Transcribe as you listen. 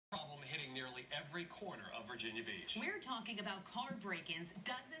every corner of Virginia Beach. We're talking about car break-ins,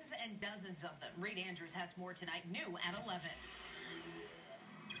 dozens and dozens of them. Reed Andrews has more tonight, new at 11.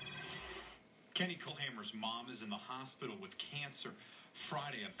 Kenny Kulhammer's mom is in the hospital with cancer.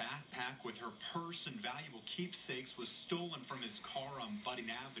 Friday, a backpack with her purse and valuable keepsakes was stolen from his car on Budding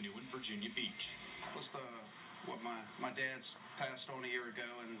Avenue in Virginia Beach. That was what my dad's passed on a year ago,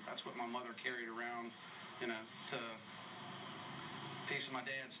 and that's what my mother carried around, you know, to piece of my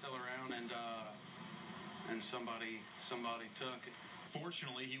dad still around, and somebody took it.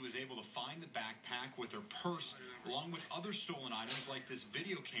 Fortunately, he was able to find the backpack with her purse, along with other stolen items like this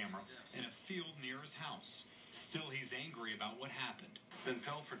video camera, in a field near his house. Still, he's angry about what happened. Been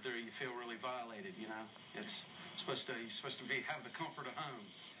pilfered through, you feel really violated, you know. It's supposed to, you're supposed to have the comfort of home.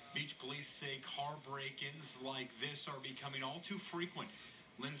 Beach police say car break-ins like this are becoming all too frequent.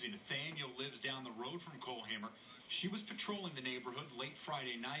 Lindsay Nathaniel lives down the road from Kulhammer. She was patrolling the neighborhood late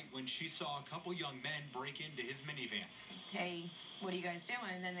Friday night when she saw a couple young men break into his minivan. Hey, what are you guys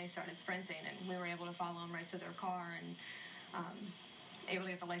doing? And then they started sprinting, and we were able to follow them right to their car and able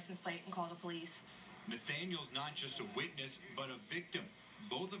to get the license plate and call the police. Nathaniel's not just a witness, but a victim.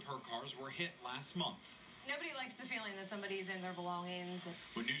 Both of her cars were hit last month. Nobody likes the feeling that somebody's in their belongings.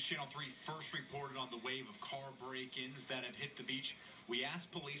 When News Channel 3 first reported on the wave of car break-ins that have hit the beach, we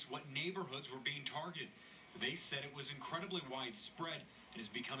asked police what neighborhoods were being targeted. They said it was incredibly widespread and is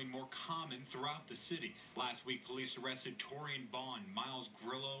becoming more common throughout the city. Last week, police arrested Torian Bond, Miles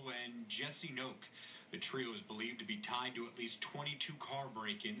Grillo, and Jesse Noak. The trio is believed to be tied to at least 22 car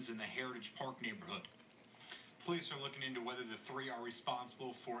break-ins in the Heritage Park neighborhood. Police are looking into whether the three are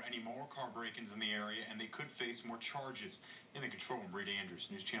responsible for any more car break-ins in the area, and they could face more charges. In the control room, Reed Andrews,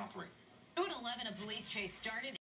 News Channel 3. At 11, a police chase started.